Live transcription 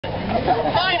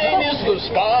My name is the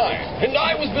Spine, and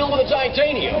I was built with a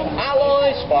titanium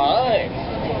alloy spine.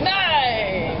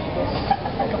 Nice!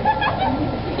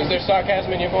 Is there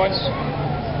sarcasm in your voice?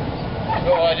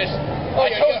 Oh, I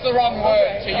chose the wrong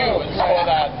word to use for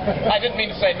that. I didn't mean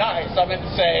to say nice. I meant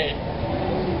to say...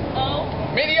 Oh?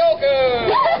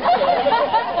 mediocre!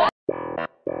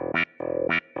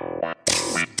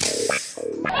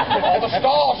 The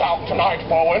stars out tonight,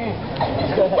 Bowen.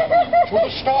 To the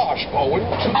stars, Bowen.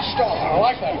 To the stars. I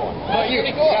like that one. You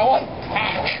got one?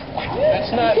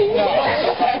 That's not...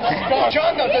 No.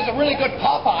 John does a really good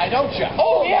Popeye, don't you?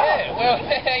 Oh, yeah. Well,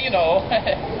 you know...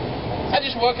 I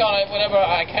just work on it whenever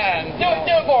I can. Do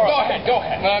it for us. Go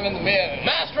ahead. When I'm in the mirror.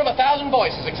 Master of 1,000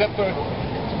 voices, except for... I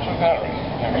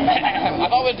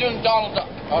thought we were doing Donald Duck.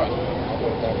 All right.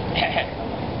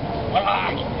 Well,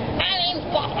 my name's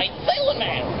Popeye, Sailor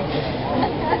Man.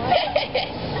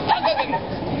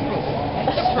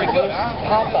 That's pretty good, huh?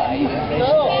 Popeye.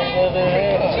 No.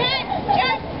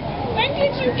 John, when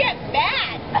did you get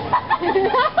mad?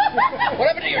 What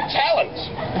happened to your talent?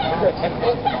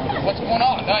 What's going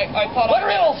on? I thought What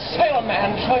real Sailor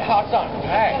Man show you how it's done.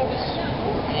 Hey.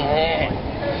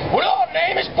 Well, our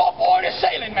name is Popeye the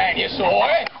Sailing Man, you saw.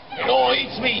 It all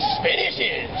eats me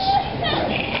spinaches.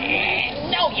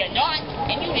 No, you're not.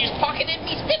 And you just pocketed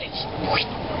me spinach.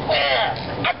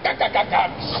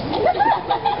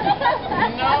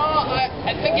 No, I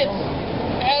think it's...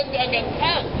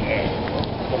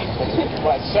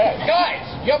 What I said. Guys,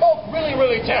 you're both really,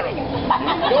 really terrible.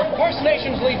 Your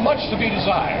impersonations leave much to be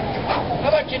desired. How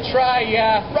about you try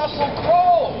Russell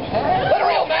Crowe? Let a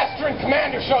real master and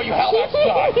commander show you how that's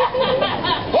done.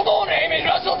 Well, my name is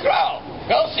Russell Crowe.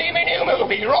 Go see me new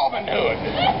movie, Robin Hood.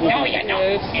 No, you're not.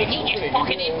 And you just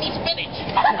pocketed me spinach.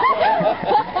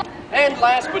 And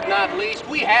last but not least,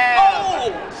 we have...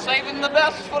 Oh, saving the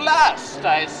best for last,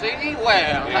 I see.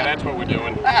 Well, Yeah, that's what we're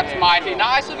doing. that's mighty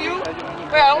nice of you.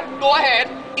 Well, go ahead,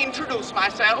 introduce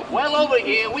myself. Well, over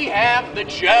here we have the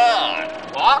John.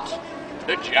 What?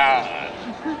 The John.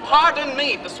 Pardon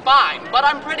me, the Spine, but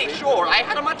I'm pretty sure I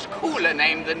had a much cooler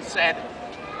name than said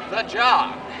the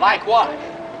John. Like what?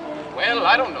 Well,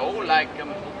 I don't know, like,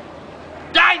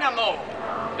 Dynamo,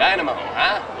 Dynamo,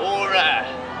 huh? or,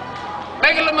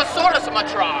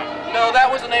 Megalomasaurusumatron. No, that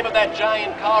was the name of that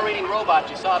giant car-eating robot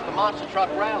you saw at the Monster Truck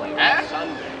Rally last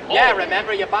Sunday. Oh. Yeah,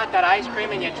 remember you bought that ice cream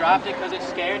and you dropped it because it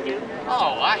scared you?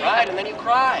 Oh, Right, and then you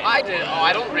cried. I did. Oh,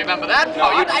 I don't remember that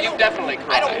No, part. you definitely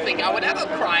cried. I don't think I would ever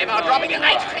cry about dropping an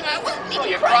ice cream. I wouldn't Oh, even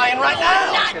you're cry. crying right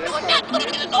now. No,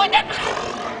 not.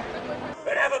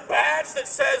 They have a badge that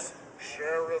says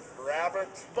Sheriff Rabbit,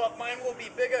 but mine will be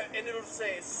bigger and it'll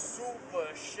say Super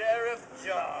Sheriff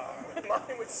John.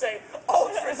 Mine would say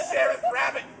Ultra Sheriff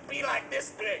Rabbit, be like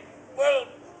this big. Well,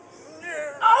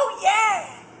 yeah. Oh, yeah.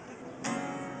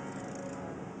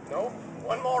 No,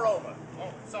 one more over.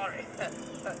 Oh, sorry.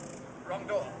 Wrong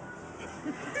door.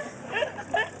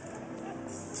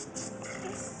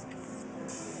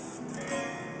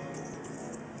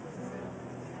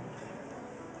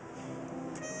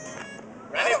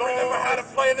 I don't remember how to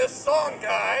play this song,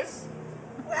 guys.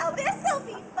 Well, this'll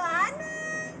be fun.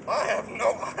 I have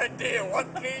no idea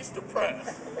what keys to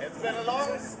press. It's been a long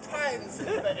time since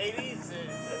the 80s.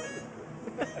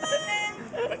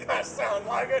 That kind of sound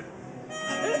like it.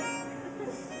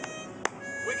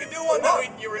 We can do one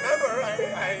that you remember.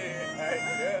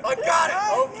 I got it.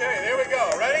 Okay, there we go.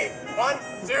 Ready? 1,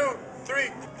 2,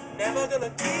 3. Never gonna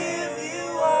give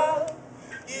you up.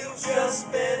 You've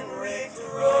just been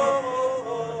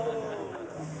rickrolled.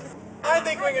 I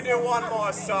think we can do one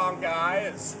more song,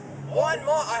 guys. One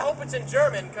more. I hope it's in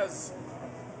German, because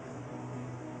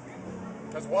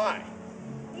why?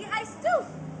 Wie heißt du?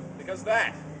 Because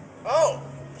that. Oh,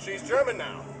 she's German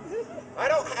now. I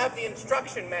don't have the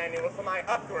instruction manual for my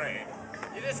upgrade.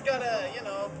 You just gotta, you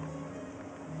know.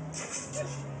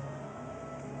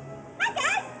 Hi,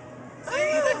 guys.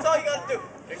 See, that's all you gotta do.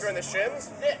 Kick her in the shins.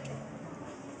 Dick.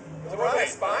 Does it work in the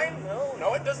spine?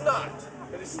 No, it does not.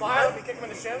 Does he smile if you kick him in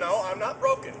the shins? No, I'm not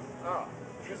broken. Oh.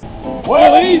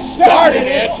 Well, he started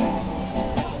it,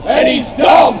 and he's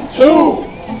dumb, too.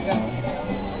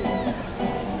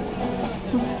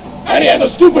 And he has a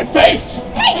stupid face.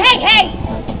 Hey!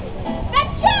 That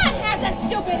John has a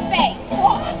stupid face.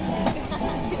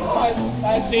 I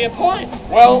see a point.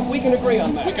 Well, we can agree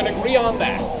on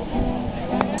that.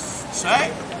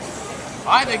 Say,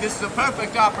 I think this is a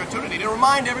perfect opportunity to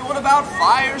remind everyone about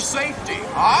fire safety.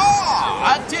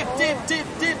 A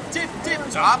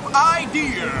tip-top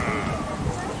idea.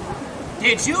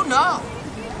 Did you know,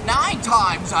 9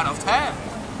 times out of 10,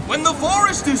 when the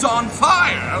forest is on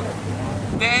fire,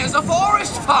 there's a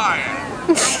forest fire.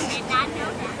 I did not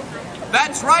know that.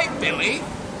 That's right, Billy.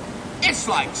 It's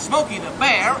like Smokey the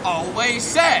Bear always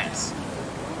says.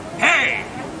 Hey,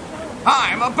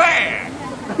 I'm a bear.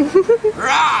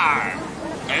 Rawr.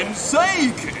 And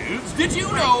say, kids, did you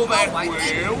know that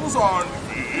whales aren't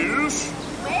fish?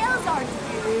 Whales are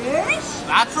fish?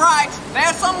 That's right.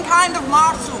 They're some kind of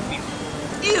marsupial.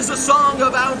 Is a song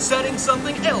about setting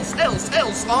something else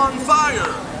on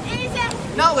fire. Is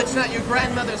it? No, it's not your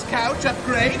grandmother's couch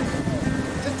upgrade.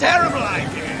 It's a terrible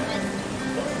idea.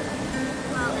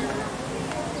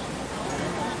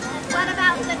 What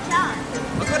about the jar?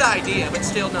 A good idea, but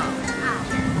still no.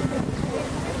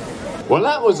 Well,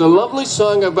 that was a lovely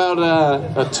song about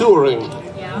a touring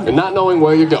and not knowing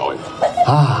where you're going.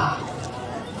 Ah,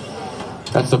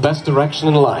 that's the best direction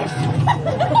in life.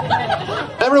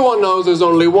 Everyone knows there's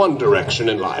only one direction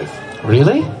in life.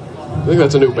 Really? I think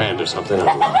that's a new band or something. I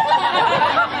don't know.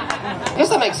 I guess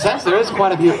that makes sense. There is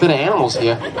quite a bit of animals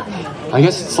here. I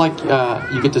guess it's like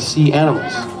you get to see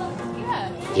animals.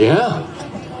 Yeah.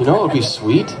 You know, it would be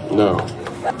sweet. No.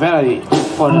 Very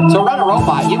important. To run a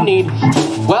robot, you need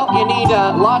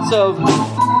lots of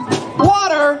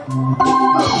water,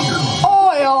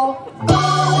 oil,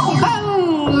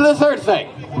 and the third thing.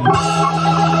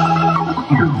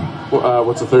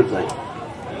 What's the third thing?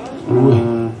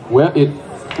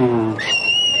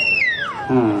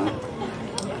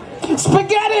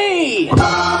 Spaghetti!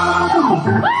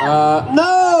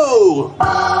 No!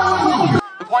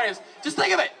 The point is, just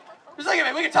think of it. Just think of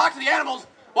it. We could talk to the animals.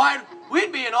 Why,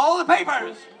 we'd be in all the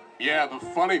papers. Yeah, the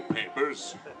funny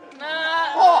papers.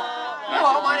 Oh,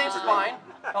 hello, my name's Spine.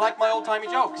 I like my old-timey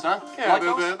jokes, huh? Yeah, like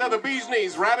those? they're the bee's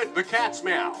knees rabbit, the cat's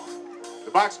meow.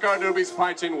 The boxcar derby's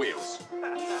pie tin wheels.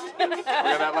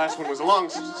 Yeah, that last one was a long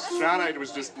shot. I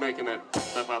was just making that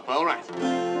stuff up. All right.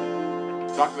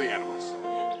 Talk to the animals.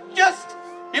 Just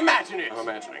imagine it. I'm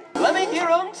imagining. Let me hear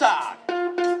 'em talk.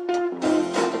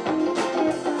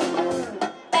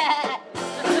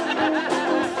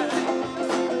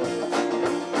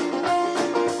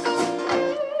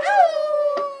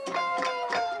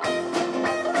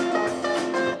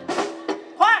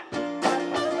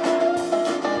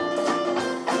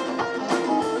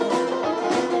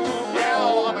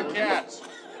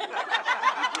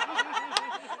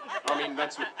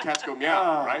 That's what cats go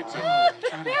meow, right? So,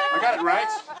 I got it right.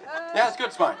 Yeah, it's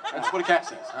good, Spine. That's what a cat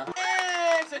says, huh?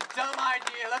 It's a dumb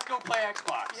idea. Let's go play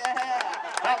Xbox.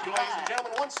 Thank you, ladies and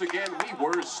gentlemen. Once again, we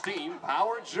were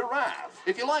Steam-Powered Giraffe.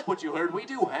 If you like what you heard, we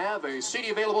do have a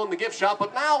CD available in the gift shop,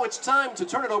 but now it's time to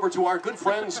turn it over to our good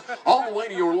friends all the way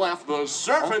to your left, the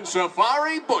Surfing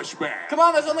Safari Bush Band. Come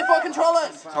on, there's only 4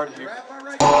 controllers. It's hard to hear.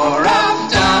 Four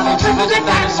up, down, triple dip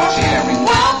dinosaur sharing.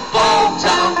 Wobble,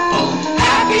 tumble,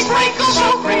 happy sprinkle,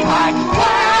 so green high.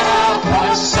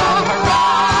 Platypus summer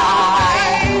rise.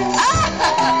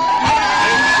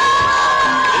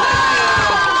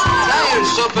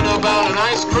 There's something about an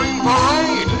ice cream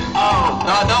parade.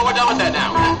 Oh, no, we're done with that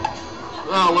now.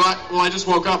 Oh, well, I just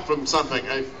woke up from something.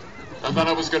 I thought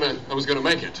I was gonna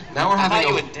make it. Now we're having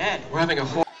you were dead. We're having a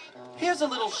whole... Here's a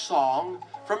little song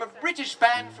from a British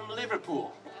band from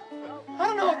Liverpool. I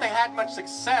don't know if they had much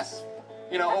success,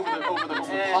 you know, over the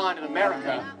pond in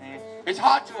America. It's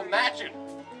hard to imagine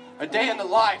a day in the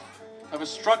life of a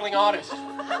struggling artist. It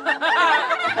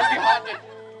must be hard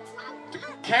to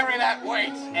carry that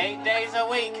weight. 8 days a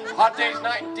week. Hot day's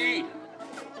night indeed.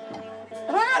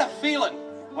 And I got a feeling.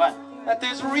 What? That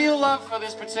there's real love for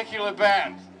this particular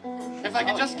band. If I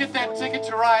could just get that ticket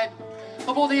to ride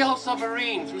aboard the Yellow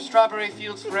Submarine through strawberry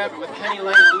fields forever with Penny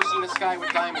Lane and Lucy in the Sky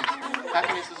with Diamonds.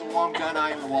 Happiness is a warm gun,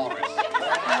 I am the walrus.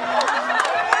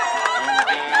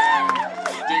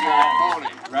 Digger and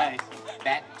Pony. Right.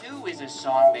 That too is a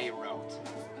song they wrote.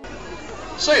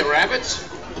 Say, rabbits,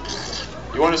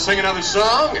 you want to sing another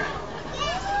song?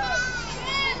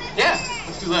 Yeah.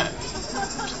 Let's do that.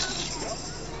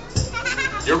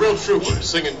 You're a real trooper,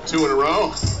 singing 2 in a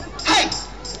row. Hey!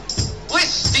 We're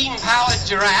Steam-Powered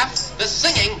Giraffe, the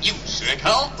singing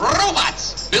musical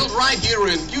robots. Built right here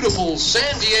in beautiful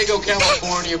San Diego,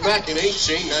 California, back in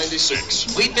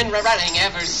 1896. We've been running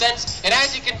ever since, and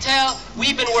as you can tell,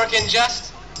 we've been working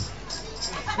just.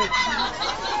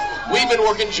 We've been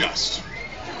working just.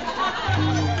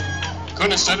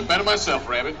 Couldn't have said it better myself,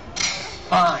 Rabbit.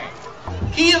 Fine.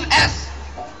 Key of S,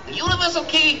 the universal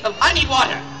key of I need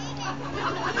water.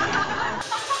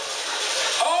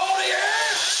 Oh, yeah!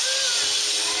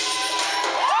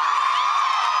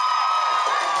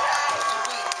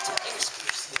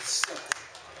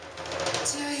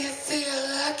 Do you feel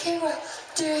lucky? Well,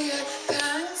 do you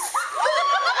dance?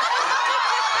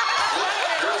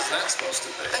 What was that supposed to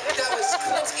be? That was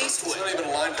Clint Eastwood. It's not even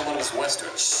a line from one of his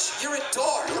westerns. You're a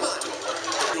dog. Come on.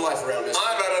 Your life around this.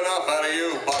 I've had enough out of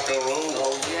you, buckaroo.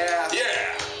 Oh, yeah?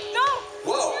 Yeah. No.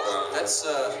 Whoa. That's,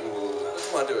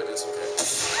 come on, do it. It's okay.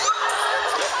 It's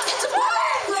a bottle.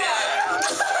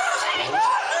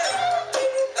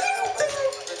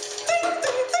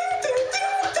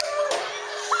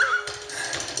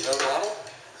 You know the bottle?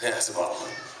 Yeah, it's a bottle.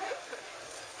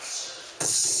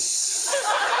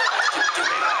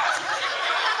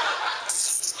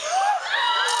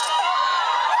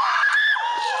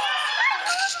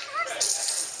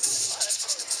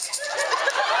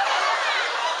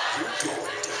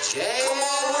 Come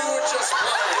on, we were just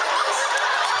playing.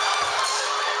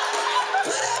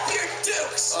 Put up your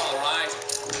dukes. All right.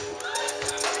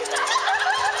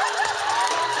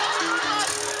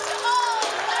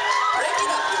 Break it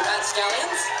up, you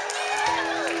rapscallions.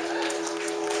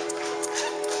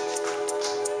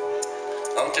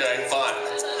 Okay, fine.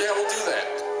 Yeah, we'll do that.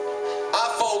 I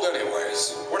fold anyways.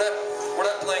 We're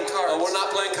not playing cards. Oh, we're not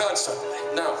playing constantly.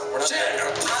 No, we're not.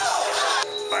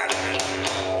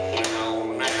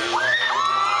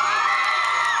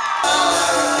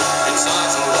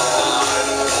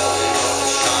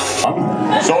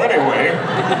 So anyway,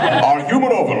 our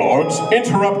human overlords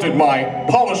interrupted my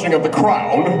polishing of the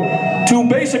crown to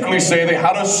basically say they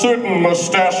had a certain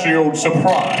mustachioed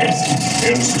surprise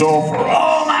in store for us.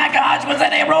 Oh my gosh, was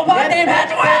it a robot named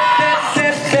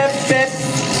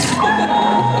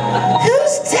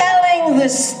Who's telling the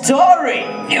story?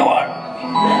 You are.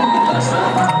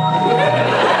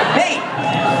 Hey!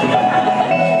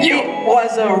 It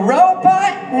was a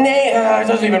robot named... It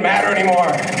doesn't even matter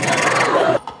anymore.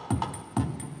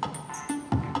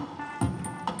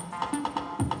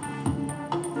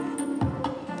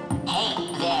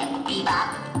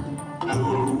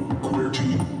 Hello,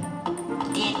 QWERTY.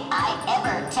 Did I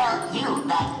ever tell you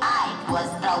that I was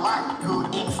the one who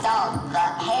installed the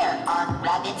hair on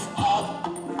Rabbit's head?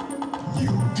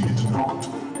 You did not.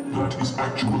 That is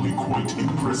actually quite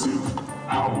impressive.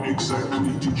 How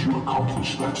exactly did you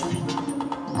accomplish that feat?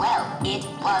 Well, it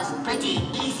was pretty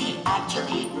easy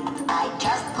actually. I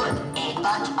just put a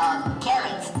bunch of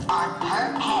carrots on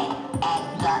her head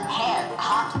and the hair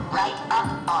hopped right up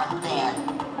on there.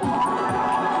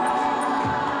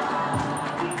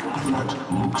 That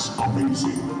looks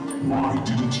amazing. Why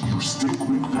didn't you stick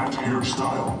with that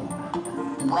hairstyle?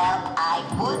 Well, I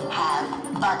would have,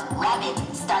 but Rabbit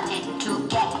started to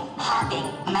get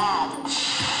hopping mad.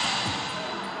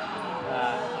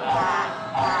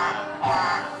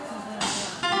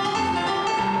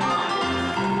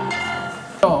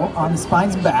 So, on the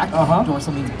spine's back,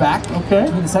 dorsal means back. Okay.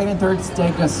 Between the second and third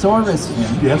stegosaurus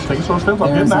fin. Yes, stegosaurus fin, I'm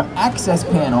getting There's that. an access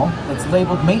panel that's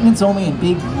labeled maintenance only in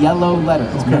big yellow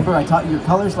letters. Okay. Remember, I taught you your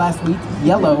colors last week?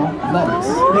 Yellow letters.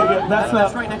 Yeah,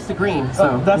 that's right next to green.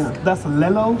 So that's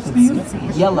Lelo, Steve? It's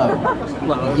yellow.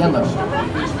 Yellow.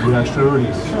 Yeah, sure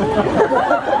is.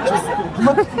 Just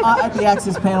look at the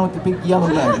access panel with the big yellow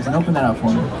letters and open that up for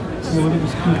me. Yeah, let me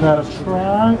just give that a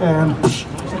try and.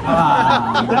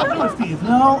 That was Steve.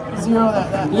 No, zero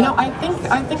that. You know, I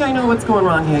think I know what's going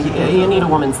wrong here. You need a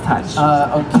woman's touch.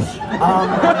 Okay.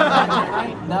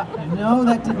 No,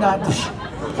 that did not. This.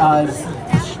 I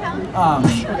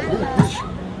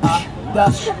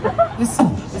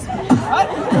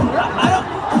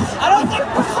don't think.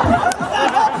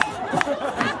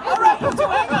 All right, you two,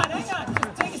 hang on.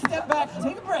 Take a step back.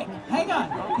 Take a break. Hang on.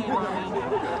 Okay,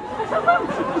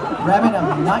 Rabbit,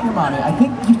 I'm not your mommy. I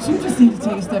think you two just need to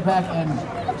take a step back and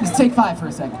just take 5 for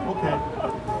a second. Okay.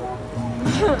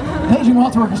 Paging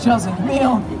Walter Workers, Chelsea and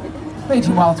Camille.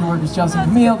 Paging Walter Workers, Chelsea and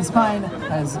Camille. The spine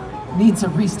needs a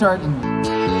restart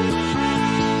and.